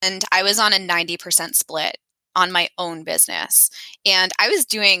and I was on a 90% split on my own business. And I was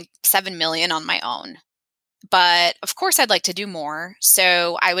doing 7 million on my own. But of course, I'd like to do more.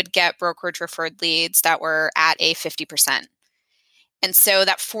 So I would get brokerage referred leads that were at a 50%. And so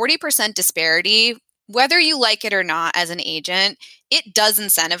that 40% disparity, whether you like it or not as an agent, it does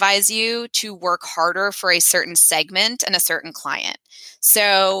incentivize you to work harder for a certain segment and a certain client.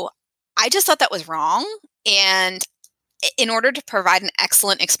 So I just thought that was wrong. And in order to provide an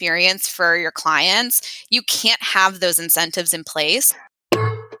excellent experience for your clients, you can't have those incentives in place.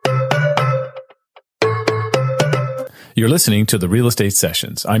 You're listening to the Real Estate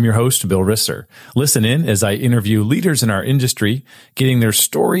Sessions. I'm your host, Bill Risser. Listen in as I interview leaders in our industry, getting their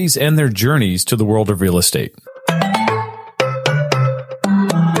stories and their journeys to the world of real estate.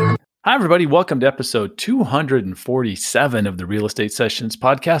 Hi, everybody. Welcome to episode 247 of the Real Estate Sessions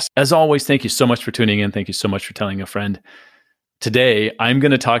podcast. As always, thank you so much for tuning in. Thank you so much for telling a friend. Today, I'm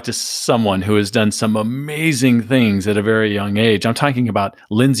going to talk to someone who has done some amazing things at a very young age. I'm talking about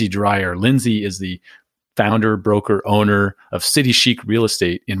Lindsay Dreyer. Lindsay is the founder, broker, owner of Chic Real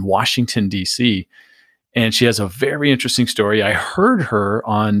Estate in Washington, D.C. And she has a very interesting story. I heard her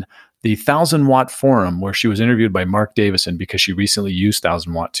on the 1000 Watt Forum where she was interviewed by Mark Davison because she recently used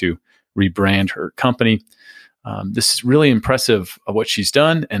 1000 Watt to rebrand her company. This is really impressive of what she's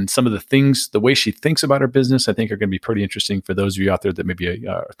done, and some of the things, the way she thinks about her business, I think are going to be pretty interesting for those of you out there that maybe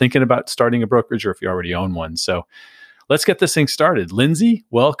are thinking about starting a brokerage or if you already own one. So let's get this thing started. Lindsay,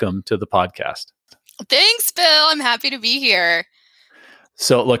 welcome to the podcast. Thanks, Bill. I'm happy to be here.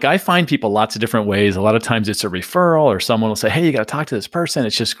 So look, I find people lots of different ways. A lot of times it's a referral or someone will say, hey, you got to talk to this person.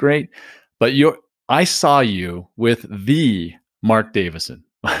 It's just great. But I saw you with the Mark Davison.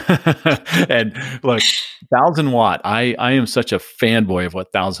 And look, 1000 Watt, I am such a fanboy of what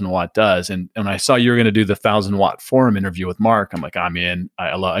 1000 Watt does. And when I saw you were going to do the 1000 Watt Forum interview with Mark, I'm like, I'm in.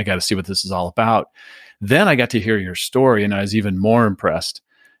 I got to see what this is all about. Then I got to hear your story and I was even more impressed.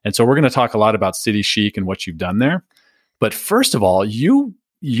 And so we're going to talk a lot about Chic and what you've done there. But first of all, you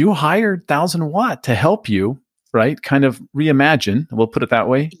hired 1000 Watt to help you, right? Kind of reimagine, we'll put it that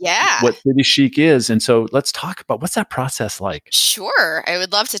way. Yeah. What Chic is. And so let's talk about what's that process like? Sure. I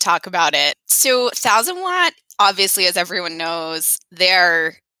would love to talk about it. So 1000 Watt, obviously, as everyone knows,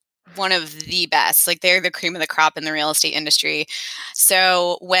 they're one of the best. Like they're the cream of the crop in the real estate industry.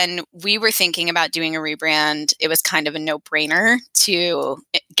 So when we were thinking about doing a rebrand, it was kind of a no-brainer to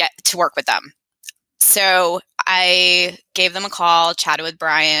get to work with them. So I gave them a call, chatted with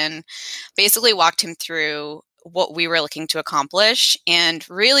Brian, basically walked him through what we were looking to accomplish and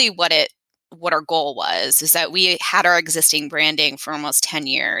really what our goal was, is that we had our existing branding for almost 10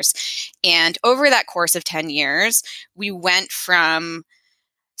 years. And over that course of 10 years, we went from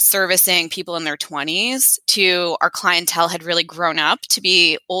servicing people in their 20s to our clientele had really grown up to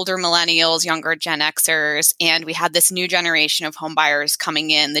be older millennials, younger Gen Xers, and we had this new generation of home buyers coming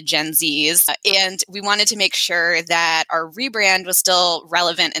in, the Gen Zs, and we wanted to make sure that our rebrand was still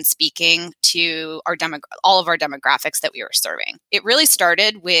relevant and speaking to our all of our demographics that we were serving. It really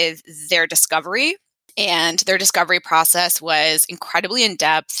started with their discovery. And their discovery process was incredibly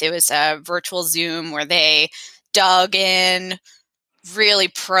in-depth. It was a virtual Zoom where they dug in, really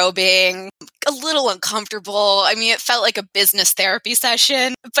probing, a little uncomfortable. I mean, it felt like a business therapy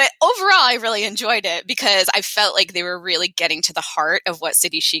session, but overall, I really enjoyed it because I felt like they were really getting to the heart of what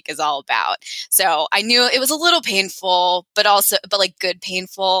Chic is all about. So I knew it was a little painful, but like good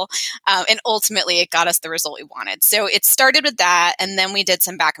painful. And ultimately, it got us the result we wanted. So it started with that. And then we did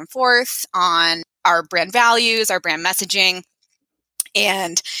some back and forth on our brand values, our brand messaging.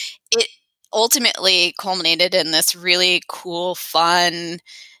 And it ultimately culminated in this really cool, fun,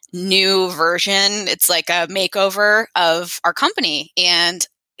 new version. It's like a makeover of our company. And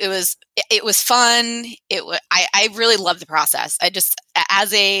it was fun. I really loved the process. I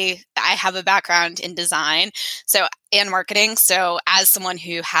have a background in design, and marketing. So as someone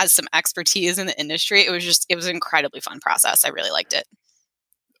who has some expertise in the industry, it was an incredibly fun process. I really liked it.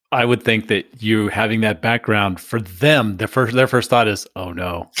 I would think that you having that background, for them, their first thought is, oh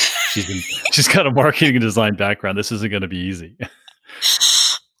no, she's got a marketing and design background. This isn't going to be easy.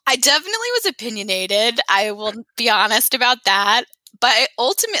 I definitely was opinionated. I will be honest about that. But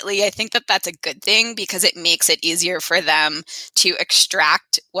ultimately, I think that that's a good thing because it makes it easier for them to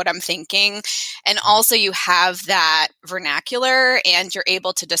extract what I'm thinking. And also you have that vernacular and you're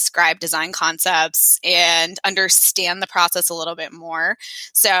able to describe design concepts and understand the process a little bit more.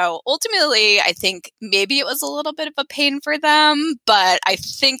 So ultimately, I think maybe it was a little bit of a pain for them, but I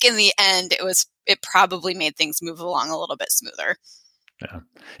think in the end, it probably made things move along a little bit smoother. Yeah.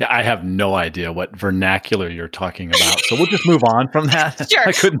 Yeah. I have no idea what vernacular you're talking about. So we'll just move on from that. Sure.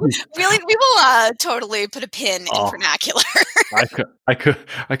 I couldn't be, We will totally put a pin in oh, vernacular.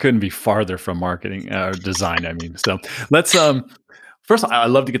 I couldn't be farther from marketing or design. I mean, so let's, first, I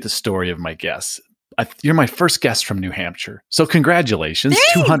love to get the story of my guests. You're my first guest from New Hampshire. So congratulations,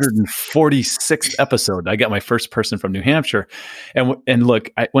 Thanks. 246th episode. I got my first person from New Hampshire. And look,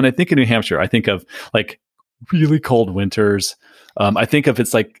 when I think of New Hampshire, I think of like really cold winters. I think of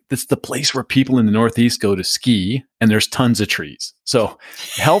it's the place where people in the Northeast go to ski, and there's tons of trees. So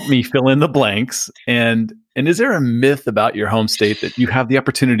help me fill in the blanks. And is there a myth about your home state that you have the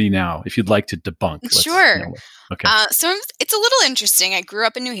opportunity now, if you'd like to debunk? Sure. Okay. So it's a little interesting. I grew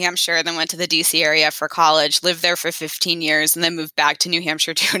up in New Hampshire, then went to the DC area for college, lived there for 15 years, and then moved back to New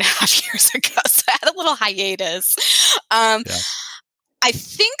Hampshire 2.5 years ago. So I had a little hiatus. Yeah. I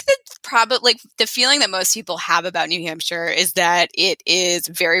think that probably the feeling that most people have about New Hampshire is that it is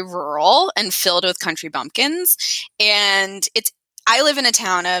very rural and filled with country bumpkins. And I live in a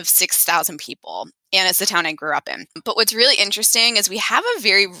town of 6,000 people, and it's the town I grew up in. But what's really interesting is we have a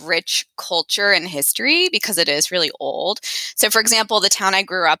very rich culture and history because it is really old. So, for example, the town I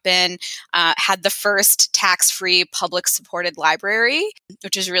grew up in had the first tax-free public-supported library,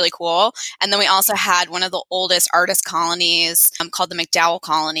 which is really cool. And then we also had one of the oldest artist colonies called the MacDowell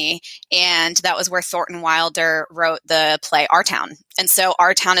Colony. And that was where Thornton Wilder wrote the play Our Town. And so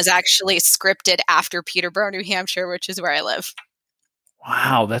Our Town is actually scripted after Peterborough, New Hampshire, which is where I live.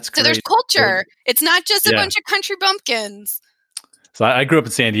 Wow, that's great. So there's culture. It's not just a bunch of country bumpkins. So I grew up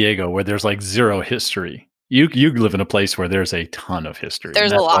in San Diego, where there's like zero history. You live in a place where there's a ton of history.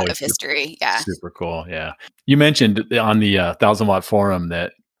 There's a lot of history. Yeah. Super cool. Yeah. You mentioned on the 1000 Watt Forum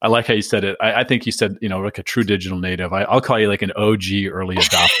that I like how you said it. I think you said, like a true digital native. I'll call you like an OG early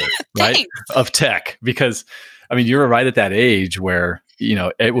adopter, right? Of tech, because I mean, you were right at that age where,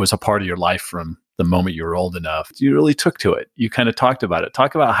 it was a part of your life from the moment you were old enough. You really took to it. You kind of talked about it.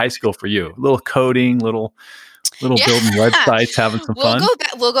 Talk about high school for you. A little coding, little building websites, having some fun.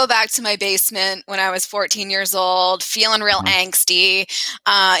 We'll go back to my basement when I was 14 years old, feeling real angsty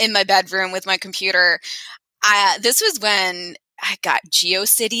in my bedroom with my computer. This was when I got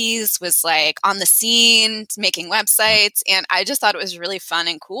GeoCities was like on the scene, making websites, and I just thought it was really fun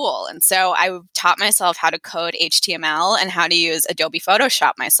and cool. And so I taught myself how to code HTML and how to use Adobe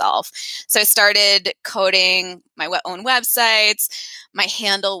Photoshop myself. So I started coding my own websites. My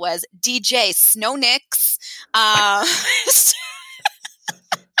handle was DJ Snownicks.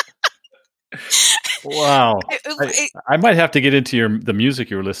 Wow. I might have to get into the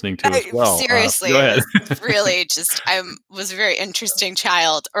music you were listening to as well. Seriously. Go ahead. Really I was a very interesting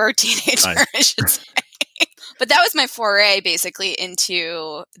child or teenager, nice. I should say. But that was my foray basically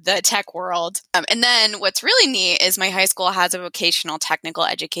into the tech world. And then what's really neat is my high school has a vocational technical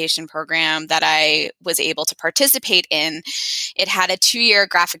education program that I was able to participate in. It had a 2-year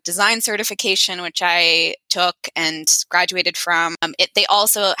graphic design certification, which I took and graduated from. They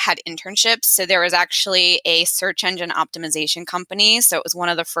also had internships. So there was actually a search engine optimization company. So it was one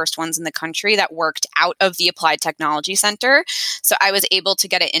of the first ones in the country that worked out of the Applied Technology Center. So I was able to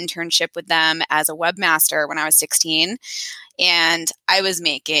get an internship with them as a webmaster when I was 16. And I was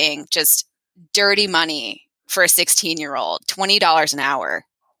making just dirty money for a 16-year-old, $20 an hour.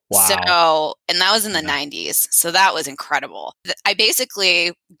 Wow. So, and that was in the 90s. So that was incredible. I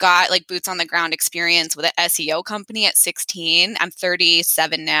basically got like boots on the ground experience with an SEO company at 16. I'm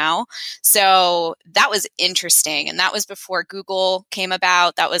 37 now. So that was interesting. And that was before Google came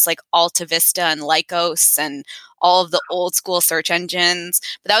about. That was like Alta Vista and Lycos and all of the old school search engines.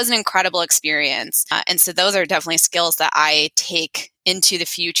 But that was an incredible experience. And so those are definitely skills that I take into the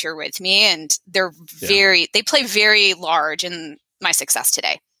future with me. And they play very large in my success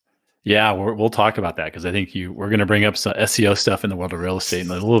today. Yeah, we'll talk about that because I think we're going to bring up some SEO stuff in the world of real estate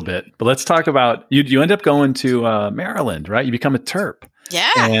in a little bit. But let's talk about you end up going to Maryland, right? You become a Terp. Yeah,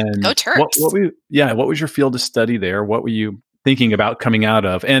 and go Terps. What was your field of study there? What were you thinking about coming out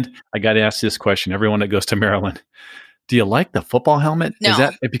of? And I got to ask this question: everyone that goes to Maryland, do you like the football helmet? No, is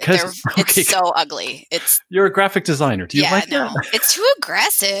that because it's so ugly. You're a graphic designer. Do you like that? It's too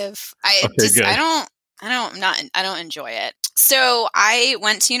aggressive. I don't enjoy it. So I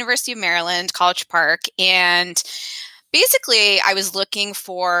went to University of Maryland, College Park, and basically I was looking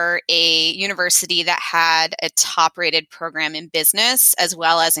for a university that had a top-rated program in business as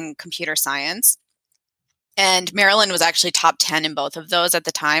well as in computer science. And Maryland was actually top 10 in both of those at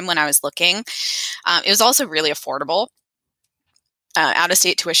the time when I was looking. It was also really affordable.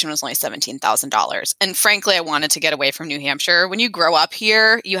 Out-of-state tuition was only $17,000. And frankly, I wanted to get away from New Hampshire. When you grow up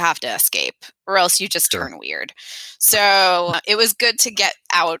here, you have to escape or else you just turn weird. So it was good to get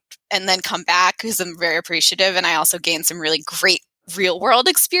out and then come back because I'm very appreciative. And I also gained some really great real-world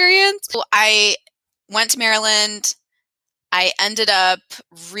experience. So I went to Maryland. I ended up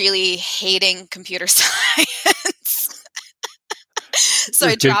really hating computer science. So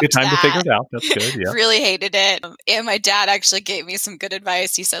I dropped good time that. to figure it out. That's good. Yeah. Really hated it. And my dad actually gave me some good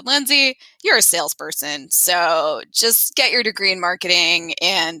advice. He said, Lindsay, you're a salesperson. So just get your degree in marketing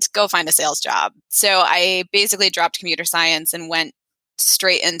and go find a sales job. So I basically dropped computer science and went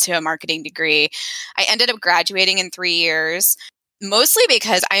straight into a marketing degree. I ended up graduating in 3 years. Mostly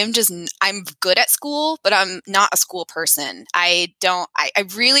because I'm good at school, but I'm not a school person. I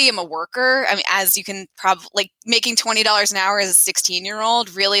really am a worker. I mean, as you can probably, like, making $20 an hour as a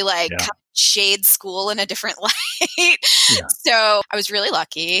 16-year-old really kind of shades school in a different light. Yeah. So I was really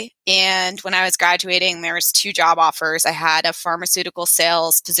lucky. And when I was graduating, there was 2 job offers. I had a pharmaceutical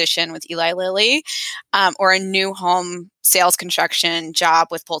sales position with Eli Lilly, or a new home sales construction job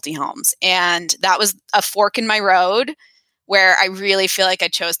with Pulte Homes. And that was a fork in my road, where I really feel like I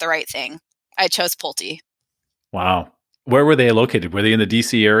chose the right thing. I chose Pulte. Wow. Where were they located? Were they in the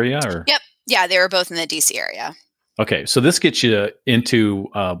DC area? Or? Yep. Yeah, they were both in the DC area. Okay. So this gets you into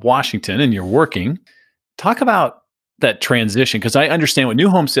Washington and you're working. Talk about that transition, because I understand what new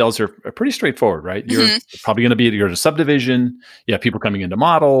home sales are pretty straightforward, right? You're probably going to you're at a subdivision. You have people coming into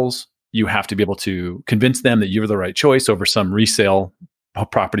models. You have to be able to convince them that you're the right choice over some resale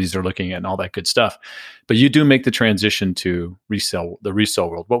properties they're looking at and all that good stuff. But you do make the transition to the resale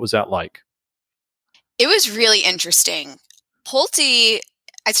world. What was that like? It was really interesting. I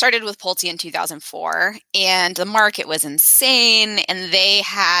started with Pulte in 2004, and the market was insane. And they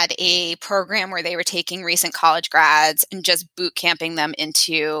had a program where they were taking recent college grads and just boot camping them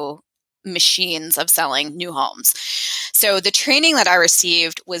into machines of selling new homes. So the training that I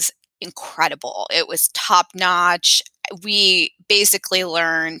received was incredible. It was top notch. We basically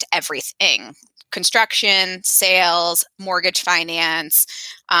learned everything: construction, sales, mortgage finance.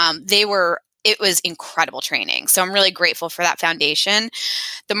 It was incredible training. So I'm really grateful for that foundation.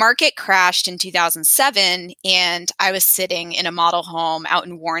 The market crashed in 2007, and I was sitting in a model home out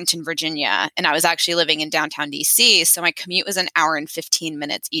in Warrenton, Virginia, and I was actually living in downtown DC. So my commute was an hour and 15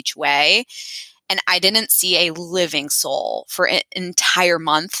 minutes each way. And I didn't see a living soul for an entire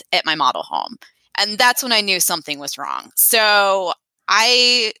month at my model home. And that's when I knew something was wrong. So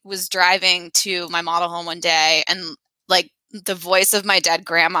I was driving to my model home one day, and the voice of my dead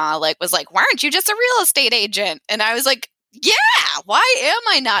grandma was like, "Why aren't you just a real estate agent?" And I was like, yeah, why am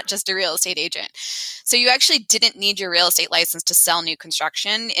I not just a real estate agent? So you actually didn't need your real estate license to sell new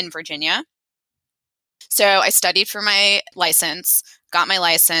construction in Virginia. So I studied for my license, got my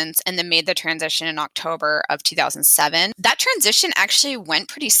license, and then made the transition in October of 2007. That transition actually went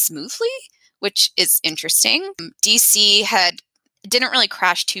pretty smoothly, which is interesting. DC didn't really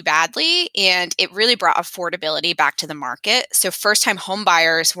crash too badly, and it really brought affordability back to the market. So first-time home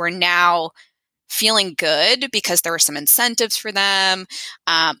buyers were now feeling good because there were some incentives for them.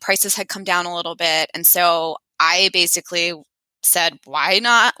 Prices had come down a little bit. And so I basically said, why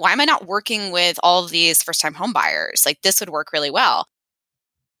not? Why am I not working with all of these first-time home buyers? This would work really well.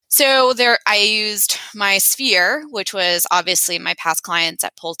 So I used my sphere, which was obviously my past clients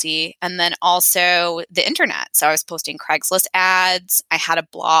at Pulte, and then also the internet. So I was posting Craigslist ads. I had a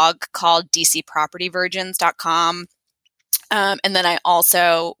blog called dcpropertyvirgins.com. And then I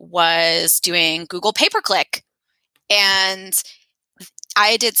also was doing Google pay-per-click. And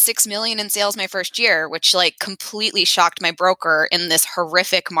I did $6 million in sales my first year, which completely shocked my broker in this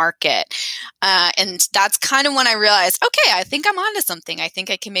horrific market. And that's kind of when I realized, okay, I think I'm onto something. I think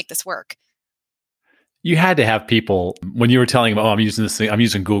I can make this work. You had to have people, when you were telling them, oh, I'm using this thing, I'm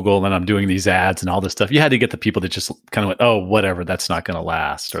using Google and I'm doing these ads and all this stuff, you had to get the people that just kind of went, oh, whatever, that's not going to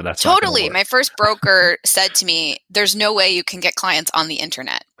last, or that's totally. My first broker said to me, there's no way you can get clients on the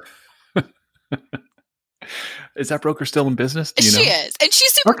internet. Is that broker still in business? Do you know? She is. And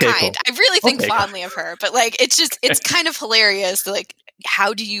she's super kind. Cool. I really think fondly cool. of her, but it's kind of hilarious. How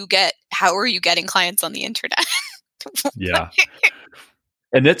are you getting clients on the internet? Yeah.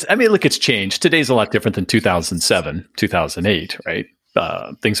 And it's changed. Today's a lot different than 2007, 2008, right?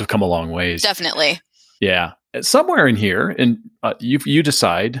 Things have come a long ways. Definitely. Yeah. Somewhere in here, and you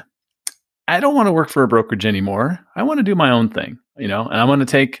decide, I don't want to work for a brokerage anymore. I want to do my own thing, and I want to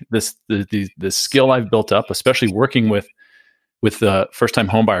take this skill I've built up, especially working with the first-time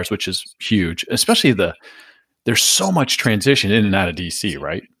homebuyers, which is huge, especially there's so much transition in and out of DC,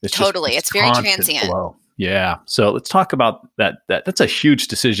 right? Totally. It's very transient. Flow. Yeah. So let's talk about that. That's a huge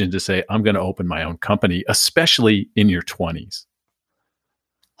decision to say, I'm going to open my own company, especially in your 20s.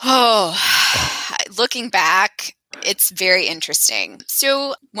 Oh, looking back, it's very interesting.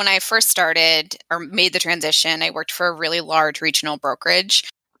 So when I first started or made the transition, I worked for a really large regional brokerage,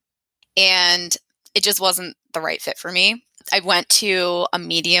 and it just wasn't the right fit for me. I went to a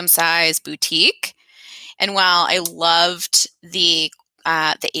medium-sized boutique, and while I loved the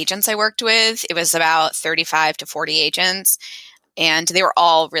agents I worked with, it was about 35 to 40 agents, and they were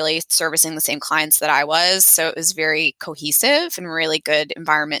all really servicing the same clients that I was. So it was very cohesive and really good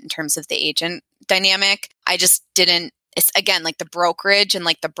environment in terms of the agent dynamic. I just didn't, it's, again, like the brokerage and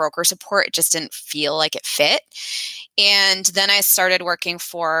like the broker support, it just didn't feel like it fit. And then I started working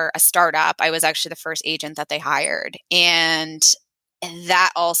for a startup. I was actually the first agent that they hired. And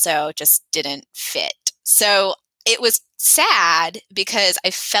that also just didn't fit. So it was sad because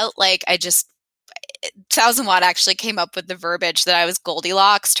I felt like 1000 Watt actually came up with the verbiage that I was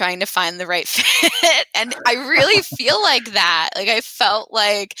Goldilocks trying to find the right fit. And I really feel like that. Like I felt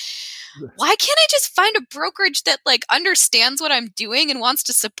like, why can't I just find a brokerage that like understands what I'm doing and wants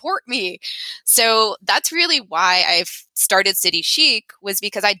to support me? So that's really why I've started City Chic, was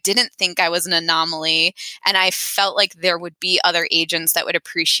because I didn't think I was an anomaly. And I felt like there would be other agents that would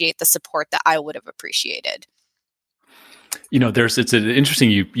appreciate the support that I would have appreciated. It's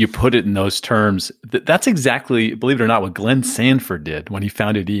interesting you put it in those terms. That's exactly, believe it or not, what Glenn Sanford did when he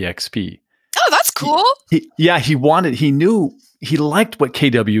founded EXP. Oh, that's cool. He knew he liked what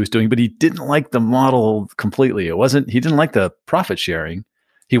KW was doing, but he didn't like the model completely. He didn't like the profit sharing.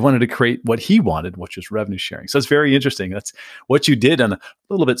 He wanted to create what he wanted, which was revenue sharing. So it's very interesting. That's what you did on a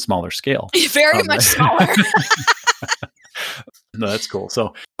little bit smaller scale. Very much smaller. No, that's cool.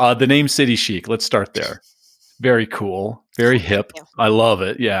 So the name City Chic, let's start there. Very cool. Very hip. I love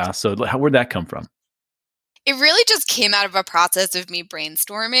it. Yeah. So where'd that come from? It really just came out of a process of me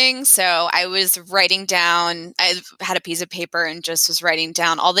brainstorming. So I was writing down, I had a piece of paper and just was writing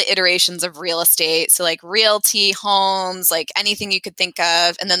down all the iterations of real estate. So like realty, homes, like anything you could think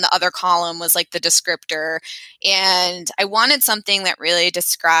of. And then the other column was like the descriptor. And I wanted something that really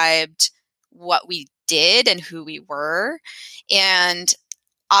described what we did and who we were. And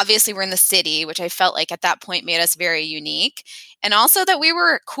obviously we're in the city, which I felt like at that point made us very unique. And also that we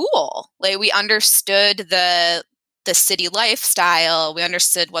were cool. Like we understood the city lifestyle. We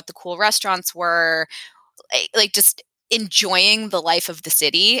understood what the cool restaurants were, like just enjoying the life of the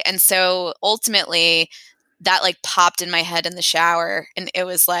city. And so ultimately that like popped in my head in the shower, and it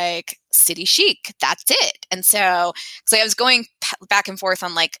was like City Chic, that's it. And so I was going back and forth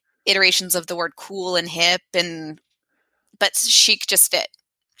on like iterations of the word cool and hip, but chic just fit.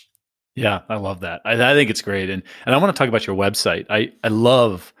 Yeah, I love that. I think it's great, and I want to talk about your website. I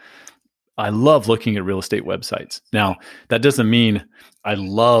love looking at real estate websites. Now, that doesn't mean I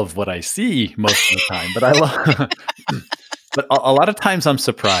love what I see most of the time, but I love. But a lot of times I'm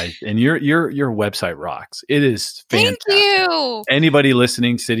surprised, and your website rocks. It is fantastic. Thank you. Anybody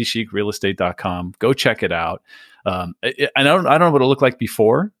listening, citychicrealestate.com, go check it out. I don't know what it looked like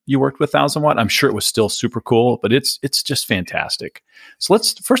before you worked with 1000 Watt. I'm sure it was still super cool, but it's just fantastic. So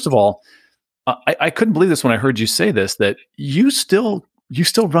let's, first of all, I couldn't believe this when I heard you say this, that you still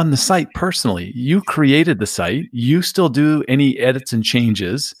run the site personally. You created the site. You still do any edits and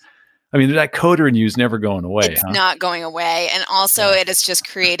changes. I mean, that coder in you is never going away. It's not going away. And also it has just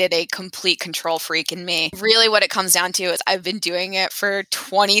created a complete control freak in me. Really what it comes down to is I've been doing it for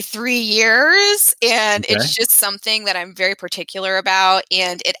 23 years, and it's just something that I'm very particular about.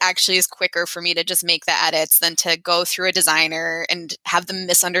 And it actually is quicker for me to just make the edits than to go through a designer and have them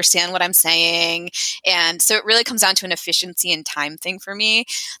misunderstand what I'm saying. And so it really comes down to an efficiency and time thing for me,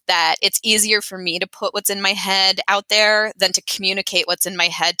 that it's easier for me to put what's in my head out there than to communicate what's in my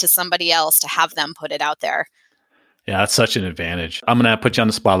head to somebody else to have them put it out there. Yeah, that's such an advantage. I'm going to put you on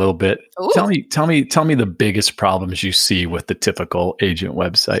the spot a little bit. Ooh. Tell me the biggest problems you see with the typical agent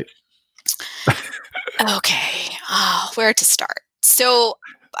website. Okay. Where to start? So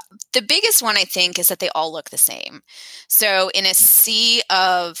the biggest one, I think, is that they all look the same. So in a sea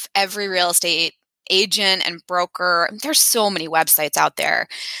of every real estate agent and broker, there's so many websites out there,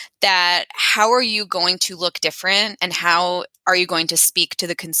 that how are you going to look different, and how are you going to speak to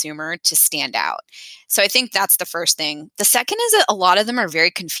the consumer to stand out? So I think that's the first thing. The second is that a lot of them are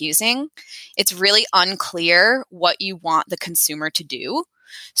very confusing. It's really unclear what you want the consumer to do.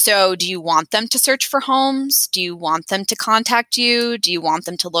 So do you want them to search for homes? Do you want them to contact you? Do you want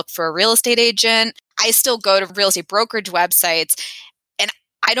them to look for a real estate agent? I still go to real estate brokerage websites, and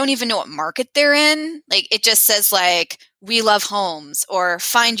I don't even know what market they're in. Like it just says like, we love homes, or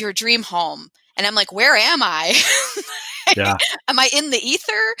find your dream home. And I'm like, where am I? Yeah. Am I in the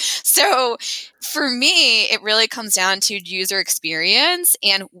ether? So for me, it really comes down to user experience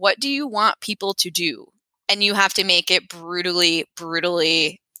and what do you want people to do? And you have to make it brutally,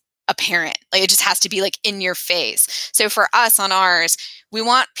 brutally apparent. Like it just has to be like in your face. So for us on ours, we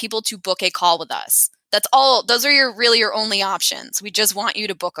want people to book a call with us. That's all. Those are your only options. We just want you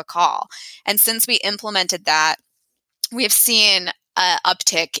to book a call. And since we implemented that, we have seen an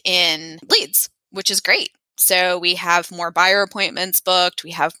uptick in leads, which is great. So we have more buyer appointments booked.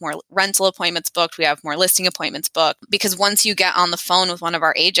 We have more rental appointments booked. We have more listing appointments booked. Because once you get on the phone with one of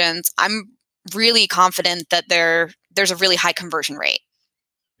our agents, I'm really confident that there's a really high conversion rate.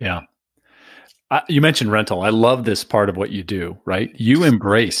 Yeah. You mentioned rental. I love this part of what you do, right? You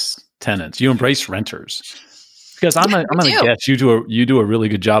embrace tenants. You embrace renters. Because I'm going to guess you do a really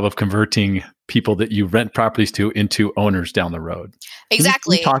good job of converting people that you rent properties to into owners down the road.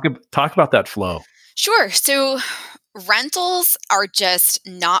 Exactly. Can you talk about that flow? Sure. So rentals are just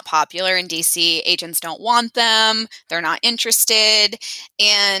not popular in DC. Agents don't want them. They're not interested.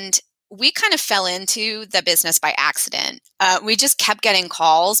 And we kind of fell into the business by accident. We just kept getting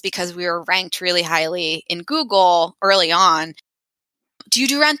calls because we were ranked really highly in Google early on. Do you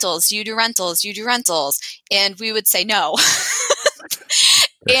do rentals? Do you do rentals? Do you do rentals? And we would say no.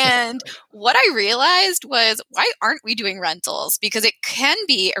 And what I realized was, why aren't we doing rentals? Because it can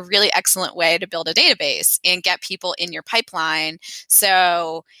be a really excellent way to build a database and get people in your pipeline.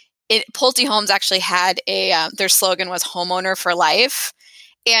 So Pulte Homes actually had their slogan was homeowner for life.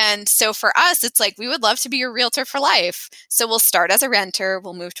 And so for us, it's like, we would love to be your realtor for life. So we'll start as a renter,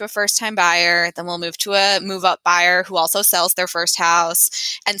 we'll move to a first-time buyer, then we'll move to a move-up buyer who also sells their first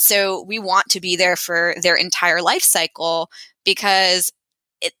house. And so we want to be there for their entire life cycle because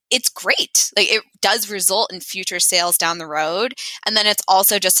it's great. Like it does result in future sales down the road. And then it's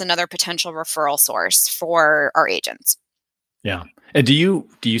also just another potential referral source for our agents. Yeah. And do you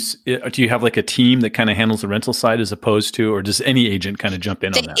have like a team that kind of handles the rental side as opposed to, or does any agent kind of jump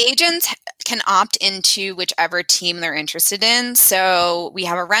in on that? The agents can opt into whichever team they're interested in. So we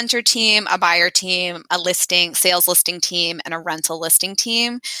have a renter team, a buyer team, a sales listing team, and a rental listing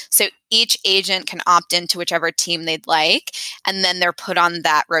team. So each agent can opt into whichever team they'd like, and then they're put on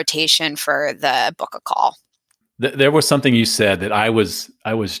that rotation for the book a call. There was something you said that I was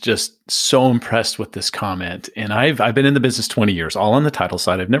just so impressed with this comment. And I've been in the business 20 years, all on the title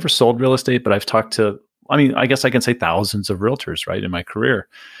side. I've never sold real estate, but I've talked to, I guess I can say thousands of realtors, right, in my career.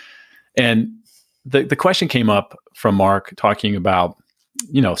 And the question came up from Mark talking about,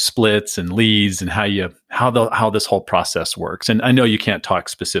 splits and leads and how this whole process works. And I know you can't talk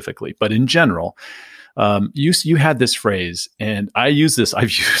specifically, but in general, you had this phrase, and I've used this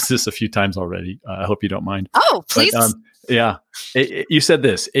a few times already. I hope you don't mind. Oh, please. But, yeah. You said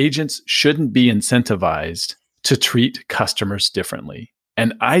this: agents shouldn't be incentivized to treat customers differently.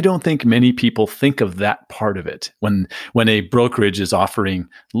 And I don't think many people think of that part of it when a brokerage is offering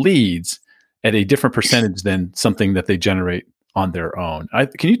leads at a different percentage than something that they generate on their own.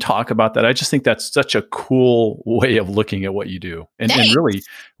 Can you talk about that? I just think that's such a cool way of looking at what you do, and really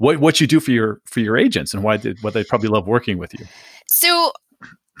what you do for your agents, and why they probably love working with you. So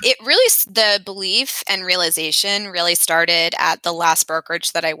the belief and realization really started at the last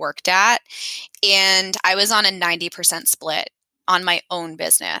brokerage that I worked at, and I was on a 90% split on my own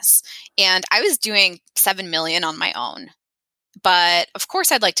business, and I was doing $7 million on my own. But of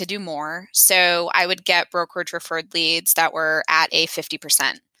course, I'd like to do more. So I would get brokerage referred leads that were at a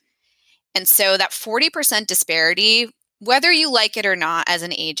 50%. And so that 40% disparity, whether you like it or not as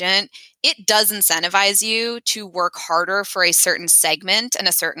an agent, it does incentivize you to work harder for a certain segment and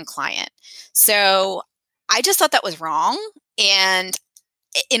a certain client. So I just thought that was wrong. And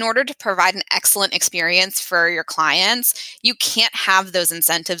in order to provide an excellent experience for your clients, you can't have those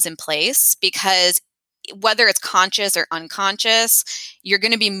incentives in place, because whether it's conscious or unconscious, you're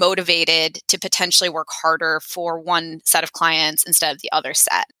going to be motivated to potentially work harder for one set of clients instead of the other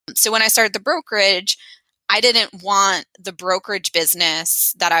set. So when I started the brokerage, I didn't want the brokerage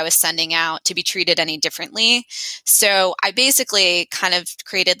business that I was sending out to be treated any differently. So I basically kind of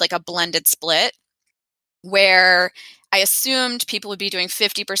created like a blended split where I assumed people would be doing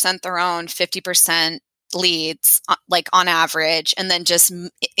 50% their own, 50% leads, like on average, and then just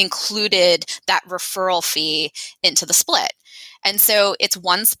included that referral fee into the split. And so it's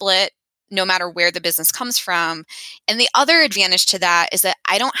one split no matter where the business comes from. And the other advantage to that is that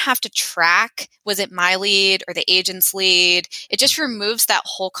I don't have to track, was it my lead or the agent's lead? It just removes that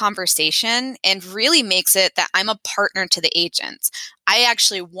whole conversation and really makes it that I'm a partner to the agents. I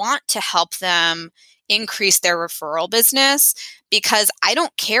actually want to help them increase their referral business because I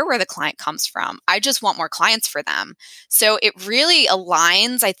don't care where the client comes from. I just want more clients for them. So it really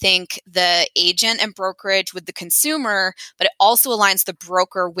aligns, I think, the agent and brokerage with the consumer, but it also aligns the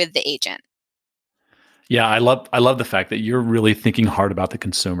broker with the agent. Yeah, I love the fact that you're really thinking hard about the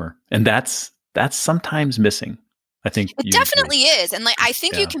consumer, and that's sometimes missing. I think It you would agree. definitely is. And I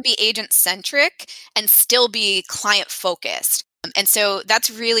think you Yeah. can be agent centric and still be client focused. And so that's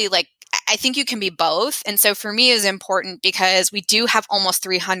really I think you can be both. And so for me is important because we do have almost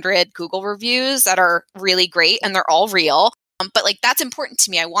 300 Google reviews that are really great and they're all real. But that's important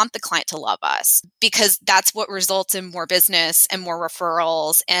to me. I want the client to love us because that's what results in more business and more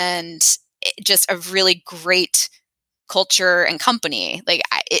referrals and just a really great culture and company.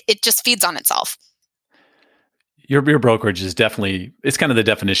 It just feeds on itself. Your brokerage is definitely, it's kind of the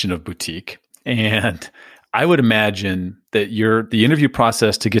definition of boutique. And I would imagine that the interview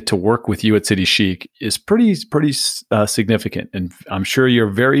process to get to work with you at City Chic is pretty significant. And I'm sure you're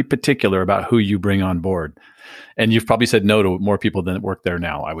very particular about who you bring on board. And you've probably said no to more people than work there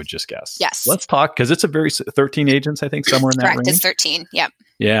now, I would just guess. Yes. Let's talk, because it's a 13 agents, I think, somewhere in that Correct. range. It's 13. Yep.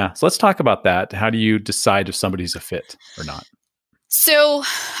 Yeah. So let's talk about that. How do you decide if somebody's a fit or not? So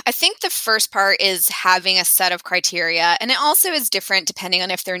I think the first part is having a set of criteria, and it also is different depending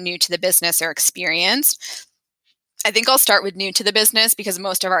on if they're new to the business or experienced. I think I'll start with new to the business because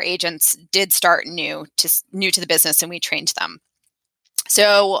most of our agents did start new to the business and we trained them.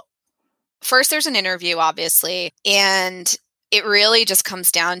 So first there's an interview, obviously, and it really just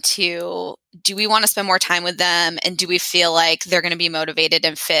comes down to, do we want to spend more time with them and do we feel like they're going to be motivated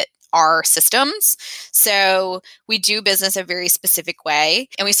and fit our systems? So we do business a very specific way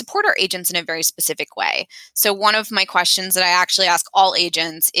and we support our agents in a very specific way. So one of my questions that I actually ask all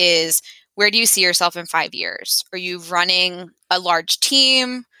agents is, where do you see yourself in 5 years? Are you running a large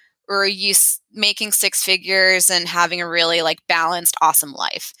team, or are you making six figures and having a really balanced, awesome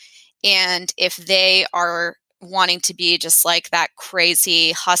life? And if they are wanting to be just that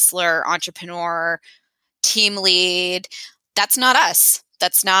crazy hustler, entrepreneur, team lead, that's not us.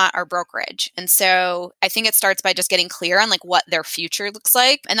 That's not our brokerage. And so I think it starts by just getting clear on what their future looks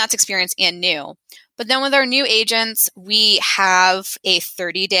like. And that's experienced and new. But then with our new agents, we have a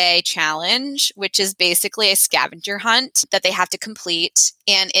 30-day challenge, which is basically a scavenger hunt that they have to complete.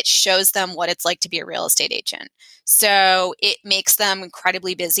 And it shows them what it's like to be a real estate agent. So it makes them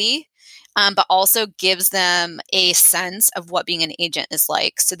incredibly busy, but also gives them a sense of what being an agent is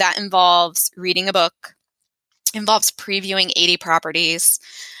like. So that involves reading a book, involves previewing 80 properties,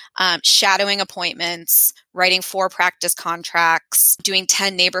 shadowing appointments, writing 4 practice contracts, doing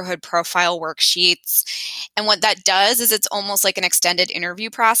 10 neighborhood profile worksheets. And what that does is it's almost like an extended interview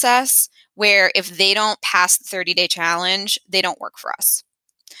process where if they don't pass the 30-day challenge, they don't work for us.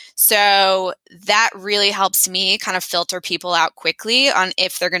 So that really helps me kind of filter people out quickly on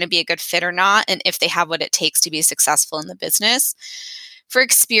if they're going to be a good fit or not, and if they have what it takes to be successful in the business. For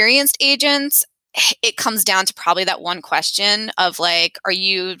experienced agents, it comes down to probably that one question of are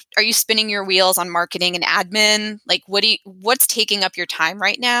you spinning your wheels on marketing and admin? What's taking up your time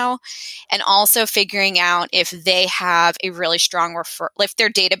right now? And also figuring out if they have a really strong if their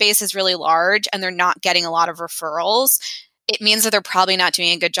database is really large and they're not getting a lot of referrals, it means that they're probably not doing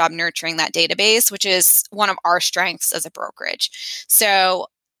a good job nurturing that database, which is one of our strengths as a brokerage. So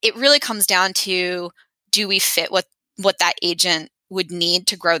it really comes down to, do we fit what that agent would need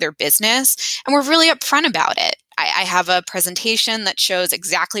to grow their business? And we're really upfront about it. I have a presentation that shows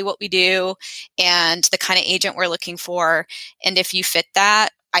exactly what we do and the kind of agent we're looking for. And if you fit that,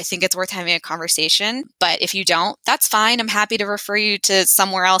 I think it's worth having a conversation. But if you don't, that's fine. I'm happy to refer you to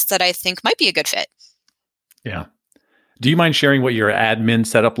somewhere else that I think might be a good fit. Yeah. Do you mind sharing what your admin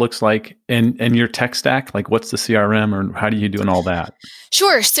setup looks like and your tech stack? What's the CRM, or how do you doing all that?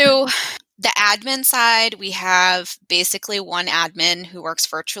 Sure. So the admin side, we have basically one admin who works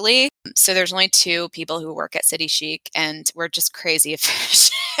virtually. So there's only 2 people who work at City Chic, and we're just crazy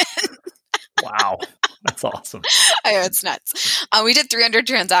efficient. Wow. That's awesome. I know, it's nuts. We did 300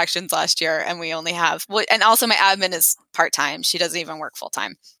 transactions last year, and we only have, and also my admin is part-time. She doesn't even work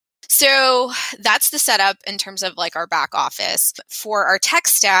full-time. So that's the setup in terms of our back office. For our tech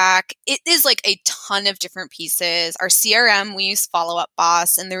stack, it is a ton of different pieces. Our CRM, we use Follow Up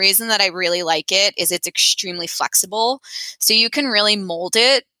Boss. And the reason that I really like it is it's extremely flexible. So you can really mold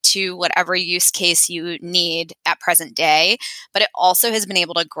it to whatever use case you need at present day. But it also has been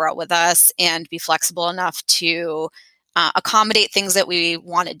able to grow with us and be flexible enough to accommodate things that we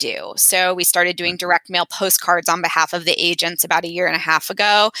want to do. So we started doing direct mail postcards on behalf of the agents about 1.5 years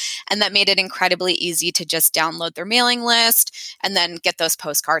ago. And that made it incredibly easy to just download their mailing list and then get those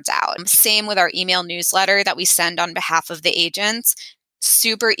postcards out. Same with our email newsletter that we send on behalf of the agents.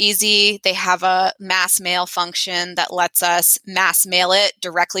 Super easy. They have a mass mail function that lets us mass mail it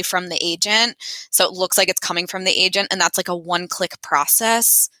directly from the agent. So it looks like it's coming from the agent. And that's like a one-click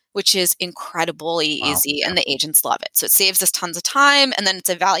process, which is incredibly easy, and the agents love it. So it saves us tons of time, and then it's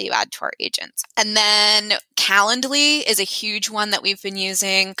a value add to our agents. And then Calendly is a huge one that we've been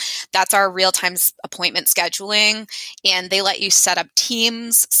using. That's our real-time appointment scheduling, and they let you set up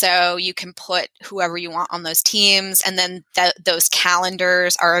teams, so you can put whoever you want on those teams, and then those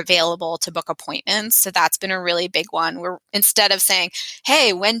calendars are available to book appointments. So that's been a really big one. Where instead of saying,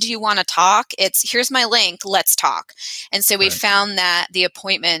 hey, when do you want to talk? It's, here's my link, let's talk. And so we found that the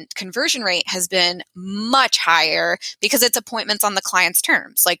appointment conversion rate has been much higher because it's appointments on the client's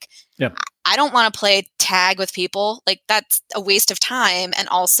terms. Like, I don't want to play tag with people. Like, that's a waste of time. And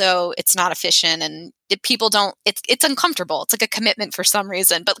also it's not efficient, and people don't, it's uncomfortable. It's like a commitment for some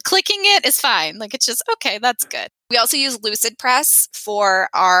reason, but clicking it is fine. Like, it's just, okay, that's good. We also use Lucid Press for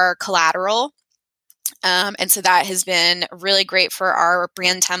our collateral. And so that has been really great for our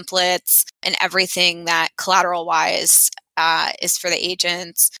brand templates and everything that collateral wise is for the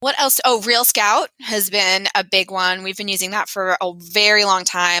agents. What else? Oh, Real Scout has been a big one. We've been using that for a very long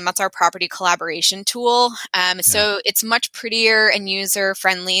time. That's our property collaboration tool. So it's much prettier and user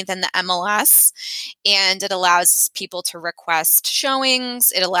friendly than the MLS, and it allows people to request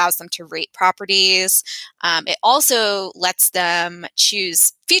showings. It allows them to rate properties. It also lets them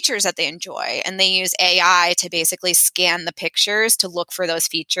choose features that they enjoy, and they use AI to basically scan the pictures to look for those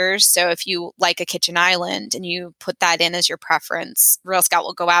features. So if you like a kitchen island and you put that in as your preference, Real Scout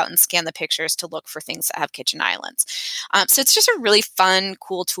will go out and scan the pictures to look for things that have kitchen islands. So it's just a really fun,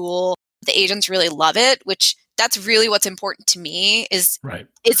 cool tool. The agents really love it, which that's really what's important to me is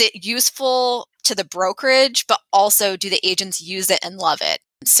it useful to the brokerage, but also do the agents use it and love it?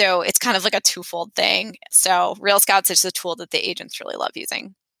 So it's kind of like a twofold thing. So Real Scout's is a tool that the agents really love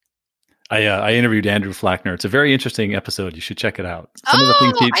using. I interviewed Andrew Flackner. It's a very interesting episode. You should check it out. Some of the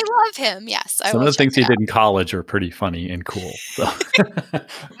things I love him. Yes. Some of the things he did in college are pretty funny and cool. So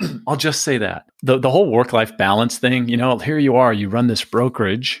I'll just say that. The whole work-life balance thing, here you are, you run this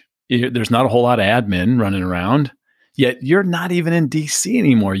brokerage. There's not a whole lot of admin running around, yet you're not even in DC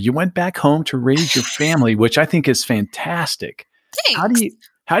anymore. You went back home to raise your family, which I think is fantastic. Thanks.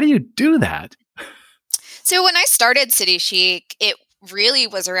 How do you do that? So when I started City Chic, it really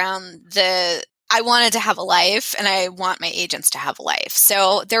was around I wanted to have a life, and I want my agents to have a life.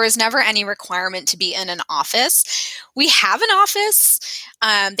 So there was never any requirement to be in an office. We have an office.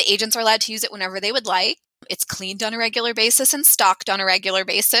 The agents are allowed to use it whenever they would like. It's cleaned on a regular basis and stocked on a regular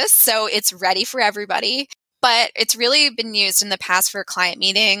basis. So it's ready for everybody. But it's really been used in the past for client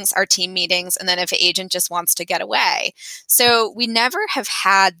meetings, our team meetings, and then if an agent just wants to get away. So we never have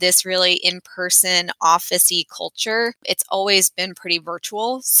had this really in-person office-y culture. It's always been pretty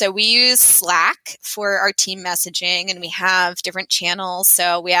virtual. So we use Slack for our team messaging, and we have different channels.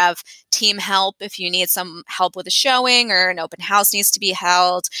 So we have team help if you need some help with a showing or an open house needs to be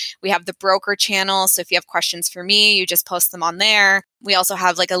held. We have the broker channel. So if you have questions for me, you just post them on there. We also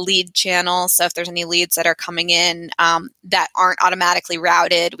have like a lead channel. So if there's any leads that are coming in that aren't automatically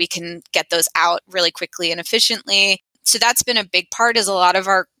routed, we can get those out really quickly and efficiently. So that's been a big part, is a lot of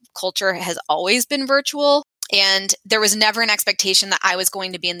our culture has always been virtual. And there was never an expectation that I was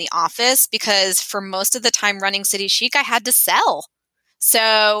going to be in the office, because for most of the time running City Chic, I had to sell.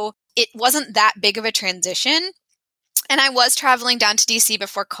 So it wasn't that big of a transition. And I was traveling down to DC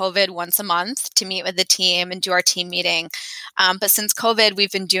before COVID once a month to meet with the team and do our team meeting. But since COVID,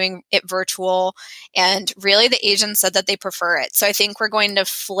 we've been doing it virtual. And really, the agents said that they prefer it. So I think we're going to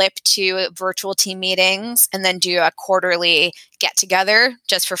flip to virtual team meetings and then do a quarterly get together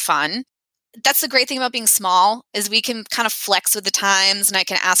just for fun. That's the great thing about being small, is we can kind of flex with the times, and I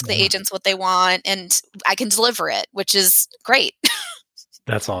can ask the agents what they want and I can deliver it, which is great.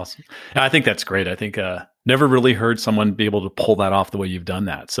 That's awesome. I think that's great. I think never really heard someone be able to pull that off the way you've done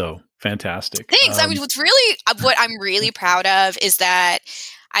that. So fantastic. Thanks. I mean, what I'm really proud of is that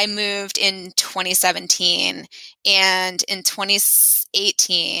I moved in 2017, and in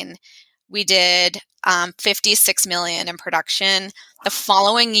 2018, we did 56 million in production. The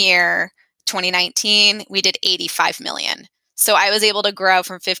following year, 2019, we did 85 million. So I was able to grow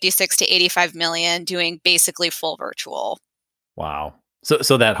from 56 to 85 million doing basically full virtual. Wow.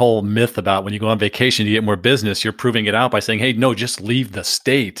 So that whole myth about when you go on vacation, you get more business, you're proving it out by saying, hey, no, just leave the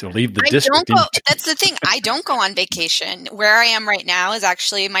state or leave the district. That's the thing. I don't go on vacation. Where I am right now is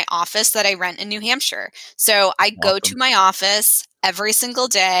actually my office that I rent in New Hampshire. So I go to my office every single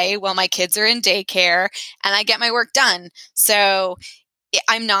day while my kids are in daycare and I get my work done. So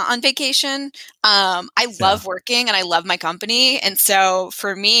I'm not on vacation. I love working and I love my company. And so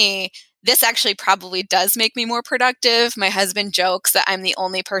for me, this actually probably does make me more productive. My husband jokes that I'm the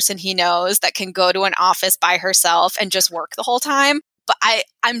only person he knows that can go to an office by herself and just work the whole time. But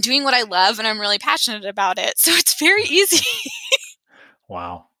I'm doing what I love and I'm really passionate about it. So it's very easy.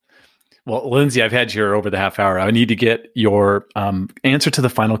 Wow. Well, Lindsay, I've had you here over the half hour. I need to get your answer to the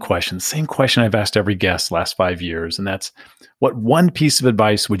final question. Same question I've asked every guest last 5 years. And that's, what one piece of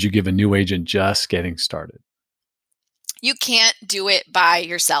advice would you give a new agent just getting started? You can't do it by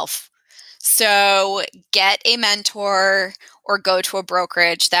yourself. So get a mentor or go to a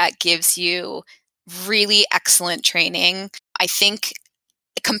brokerage that gives you really excellent training. I think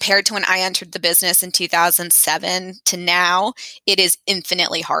compared to when I entered the business in 2007 to now, it is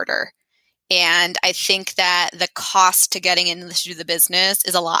infinitely harder. And I think that the cost to getting into the business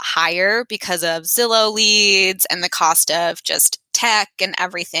is a lot higher because of Zillow leads and the cost of just tech and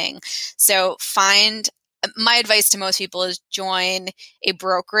everything. So my advice to most people is join a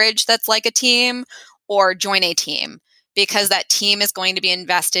brokerage that's like a team or join a team, because that team is going to be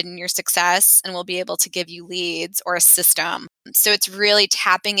invested in your success and will be able to give you leads or a system. So it's really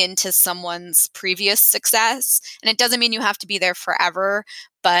tapping into someone's previous success. And it doesn't mean you have to be there forever,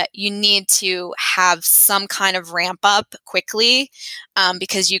 but you need to have some kind of ramp up quickly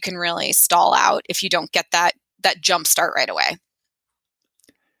because you can really stall out if you don't get that jump start right away.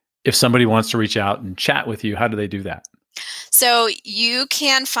 If somebody wants to reach out and chat with you, how do they do that? So you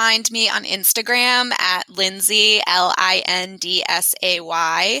can find me on Instagram at Lindsay, Lindsay,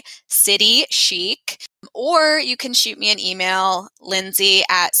 City Chic, or you can shoot me an email,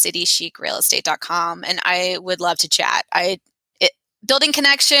 lindsay@citychicrealestate.com, and I would love to chat. Building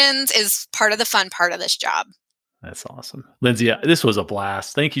connections is part of the fun part of this job. That's awesome. Lindsay, this was a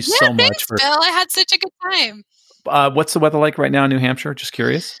blast. Thank you so much. Thanks, Bill. I had such a good time. What's the weather like right now in New Hampshire? Just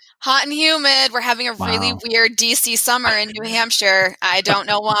curious. Hot and humid. We're having a really weird DC summer in New Hampshire. I don't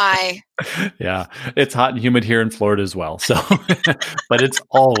know why. Yeah, it's hot and humid here in Florida as well. So, but it's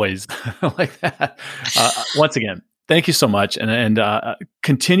always like that. Once again, thank you so much, and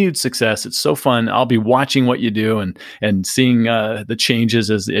continued success. It's so fun. I'll be watching what you do and seeing the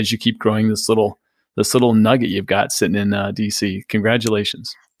changes as you keep growing this little nugget you've got sitting in DC.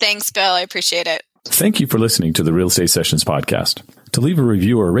 Congratulations. Thanks, Bill. I appreciate it. Thank you for listening to the Real Estate Sessions podcast. To leave a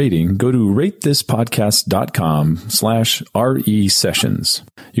review or rating, go to ratethispodcast.com/RE sessions.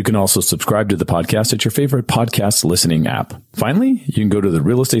 You can also subscribe to the podcast at your favorite podcast listening app. Finally, you can go to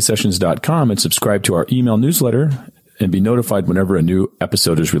therealestatesessions.com and subscribe to our email newsletter and be notified whenever a new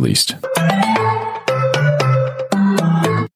episode is released.